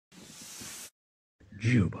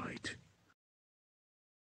GeopByte.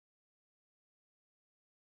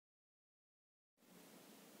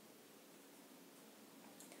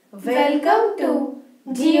 Welcome to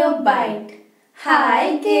GeopByte.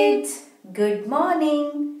 Hi kids, good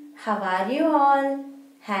morning. How are you all?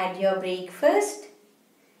 Had your breakfast?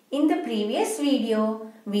 In the previous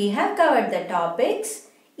video, we have covered the topics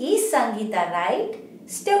Is Sangeeta right?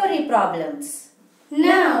 Story problems.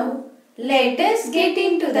 Now, let us get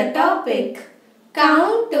into the topic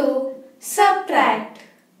Count to Subtract.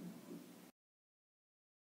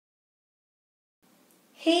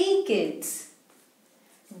 Hey kids,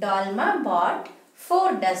 Dalma bought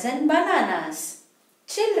 4 dozen bananas.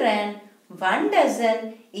 Children, 1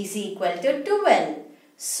 dozen is equal to 12.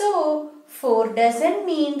 So, 4 dozen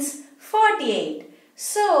means 48.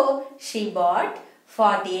 So, she bought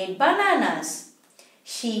 48 bananas.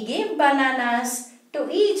 She gave bananas to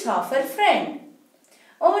each of her friend.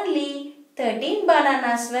 Only 13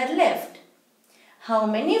 bananas were left. How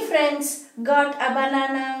many friends got a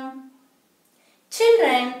banana?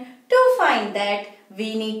 Children, to find that,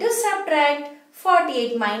 we need to subtract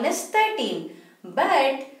 48 minus 13.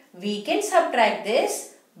 But we can subtract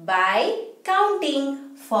this by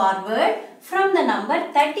counting forward from the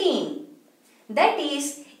number 13. That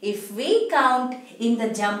is, if we count in the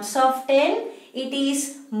jumps of 10, it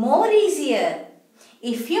is more easier.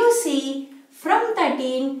 If you see from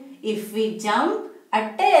 13, if we jump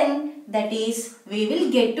at 10, that is, we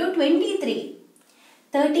will get to 23.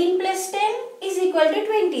 13 plus 10 is equal to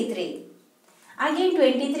 23. Again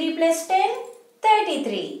 23 plus 10,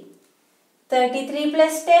 33. 33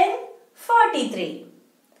 plus 10, 43.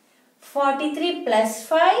 43 plus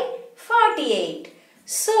 5, 48.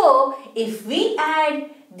 So, if we add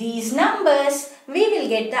these numbers, we will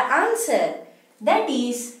get the answer. That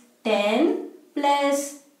is 10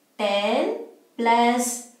 plus 10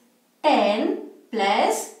 plus 10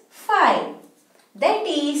 plus 5. That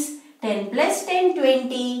is 10 plus 10,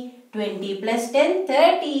 20. 20 plus 10,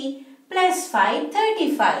 30. Plus 5,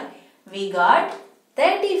 35. We got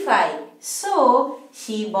 35. So,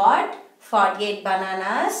 she bought 48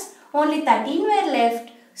 bananas. Only 13 were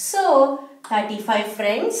left. So, 35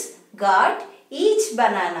 friends got each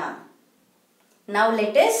banana. Now,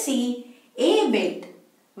 let us see a bit.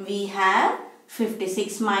 We have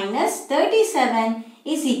 56 minus 37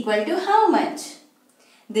 is equal to how much?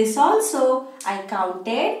 This also I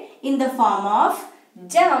counted in the form of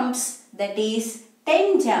jumps, that is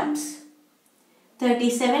 10 jumps.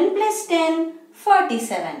 37 plus 10,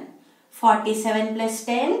 47. 47 plus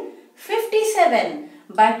 10, 57.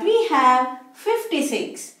 But we have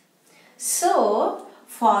 56. So,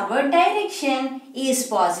 forward direction is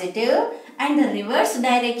positive and the reverse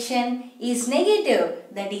direction is negative.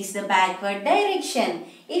 That is the backward direction.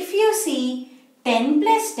 If you see 10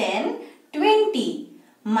 plus 10, 20.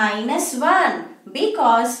 Minus 1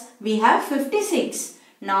 because we have 56,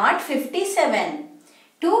 not 57.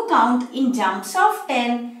 To count in jumps of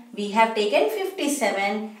 10, we have taken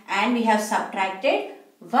 57 and we have subtracted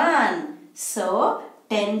 1. So,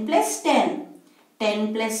 10 plus 10.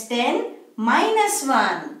 10 plus 10 minus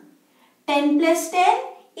 1. 10 plus 10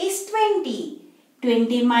 is 20.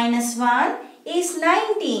 20 minus 1 is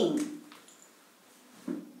 19.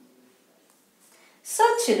 So,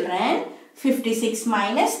 children, 56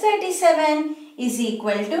 minus 37 is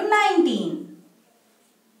equal to 19.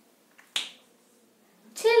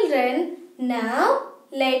 Children, now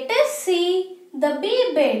let us see the B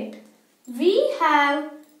bit. We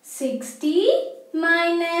have 60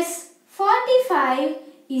 minus 45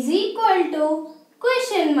 is equal to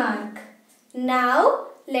question mark. Now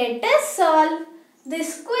let us solve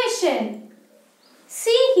this question.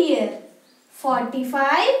 See here,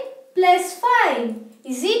 45 plus 5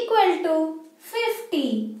 is equal to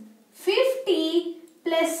 50. 50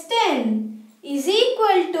 plus 10 is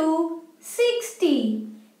equal to 60.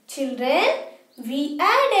 Children, we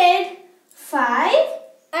added 5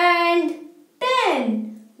 and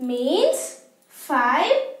 10 means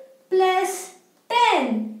 5 plus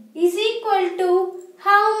 10 is equal to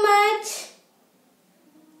how much?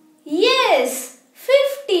 Yes,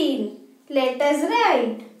 15. Let us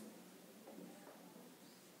write.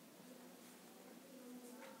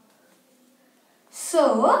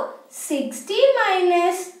 So, 60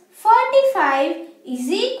 minus 45 is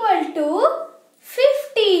equal to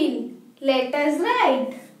 15. Let us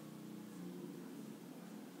write.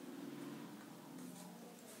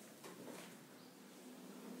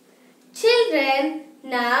 Children,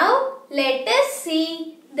 now let us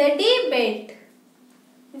see the D bit.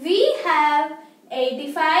 We have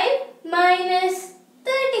 85 minus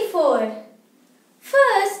 34.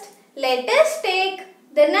 First, let us take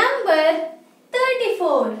the number 34.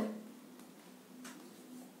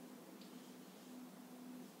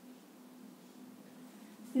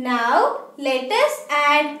 Now let us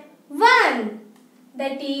add 1,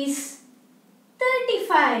 that is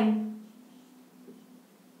 35.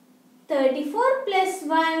 34 plus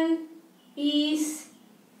 1 is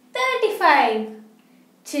 35.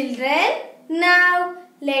 Children, now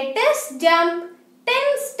let us jump 10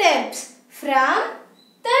 steps from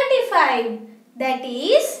 35. That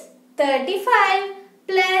is 35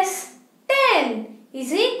 plus 10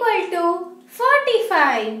 is equal to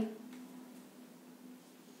 45.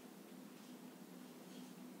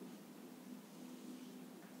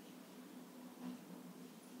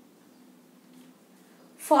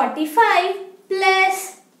 45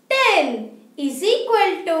 plus 10 is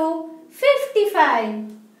equal to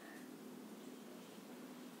 55.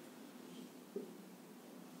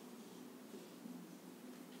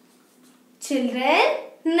 Children,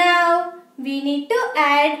 now we need to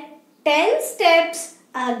add 10 steps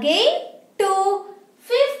again to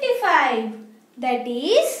 55. That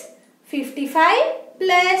is 55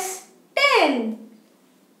 plus 10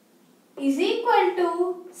 is equal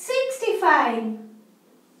to 65.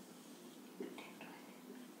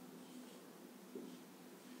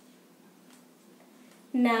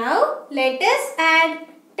 Now let us add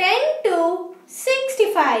 10 to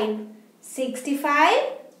 65. 65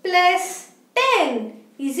 plus 10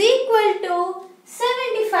 is equal to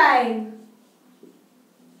 75.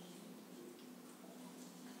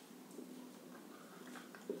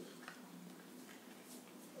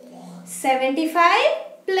 75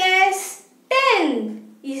 plus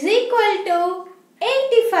 10 is equal to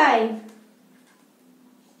 85.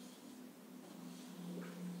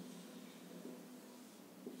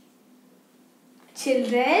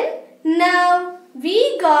 Children, now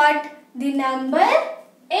we got the number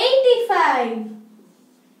 85.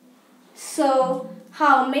 So,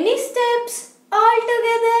 how many steps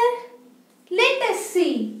altogether? Let us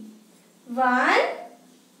see. 1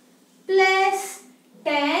 plus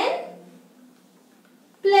 10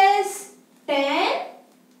 plus 10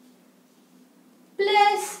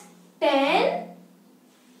 plus 10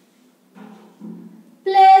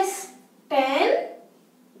 plus 10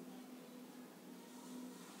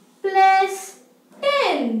 plus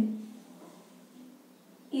 10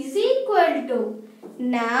 is equal to.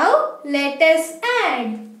 Now let us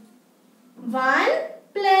add. 1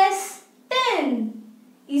 plus 10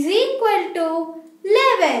 is equal to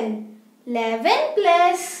 11. 11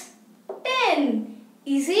 plus 10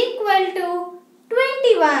 is equal to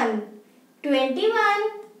 21.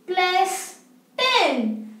 21 plus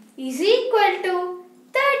 10 is equal to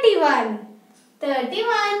 31.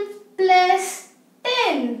 31 plus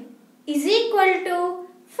 10 is equal to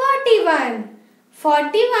 41.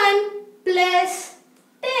 41 plus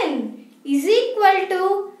 10 is equal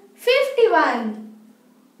to 51.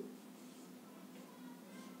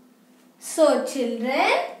 So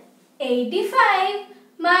children, 85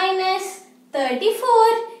 minus 34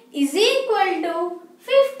 is equal to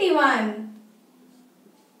 51.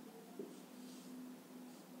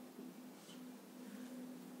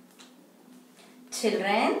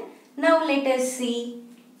 Children, now let us see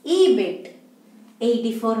E-bit.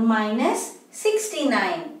 84 minus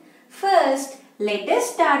 69. First, let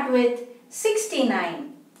us start with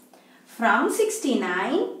 69. From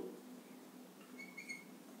 69,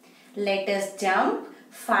 let us jump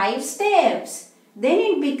 5 steps. Then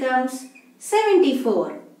it becomes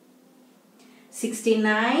 74.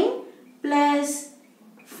 69 plus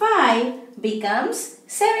 5 becomes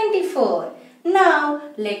 74. Now,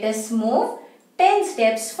 let us move 10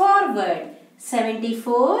 steps forward.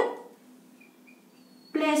 74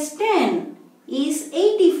 plus 10 is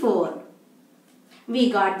 84.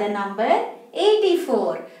 We got the number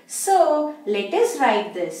 84. So, let us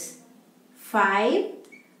write this. 5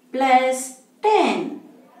 plus 10.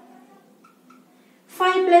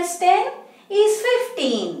 5 plus 10 is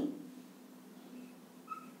 15.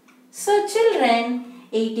 So, children,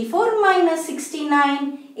 84 minus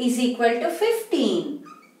 69 is equal to 15.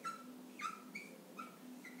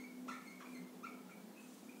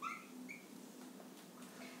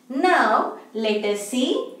 Now, let us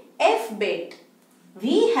see F-bit.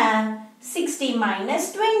 We have 60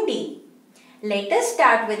 minus 20. Let us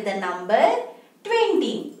start with the number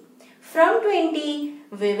 20. From 20,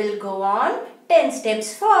 we will go on 10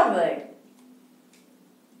 steps forward.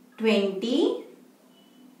 20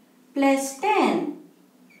 plus 10,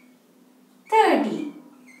 30.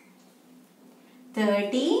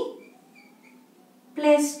 30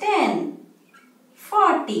 plus 10,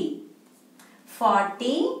 40.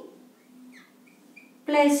 40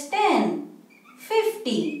 plus 10,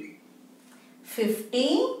 50.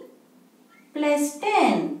 50 plus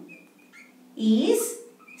 10 is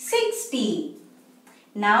 60.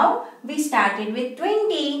 Now we started with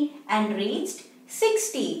 20 and reached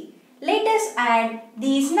 60. Let us add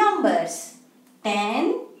these numbers.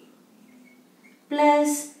 10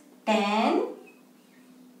 plus 10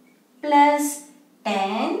 plus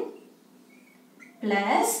 10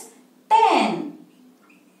 plus 10.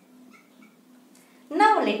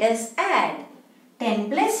 Now let us add 10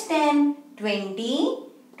 plus 10, 20,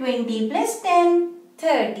 20 plus 10,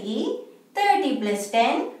 30, 30 plus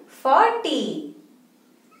 10, 40.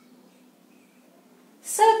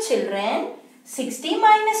 So children, 60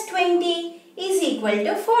 minus 20 is equal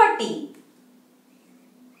to 40.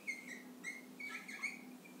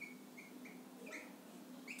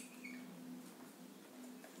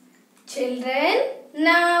 Children,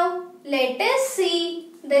 now let us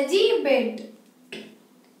see the GeopByte.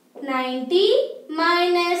 90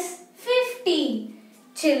 minus 50.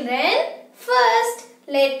 Children, first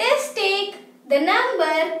let us take the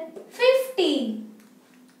number 50.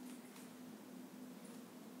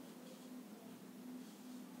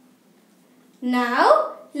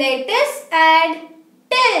 Now let us add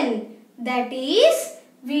 10. That is,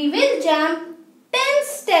 we will jump 10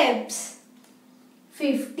 steps.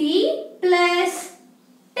 50 plus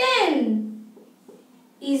 10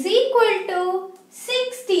 is equal to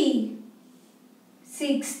 60.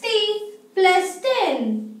 60 plus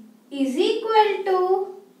 10 is equal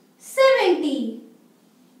to 70.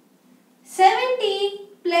 70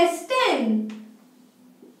 plus 10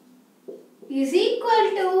 is equal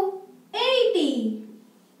to 80.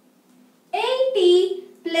 80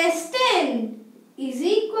 plus 10 is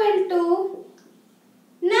equal to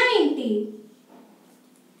 90.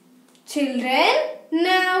 Children,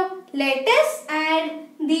 now let us add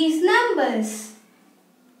these numbers.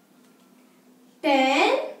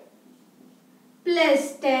 10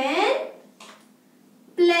 plus 10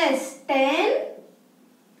 plus 10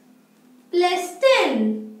 plus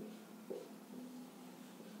 10.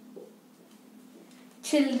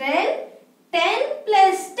 Children, 10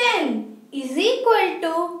 plus 10 is equal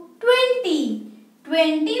to 20.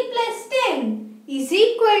 20 plus 10 is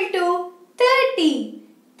equal to 30.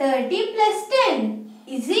 30 plus 10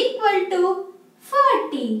 is equal to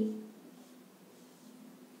 40.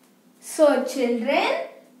 So children,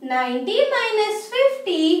 90 minus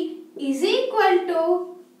 50 is equal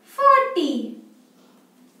to 40.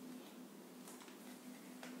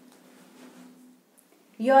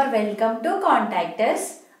 You are welcome to contact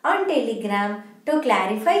us on Telegram to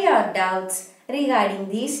clarify your doubts regarding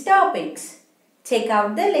these topics. Check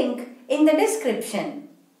out the link in the description.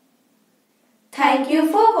 Thank you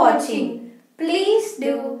for watching. Please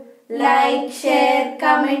do like, share,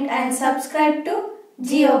 comment and subscribe to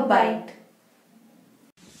GeopByte.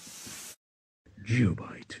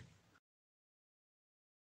 GeopByte.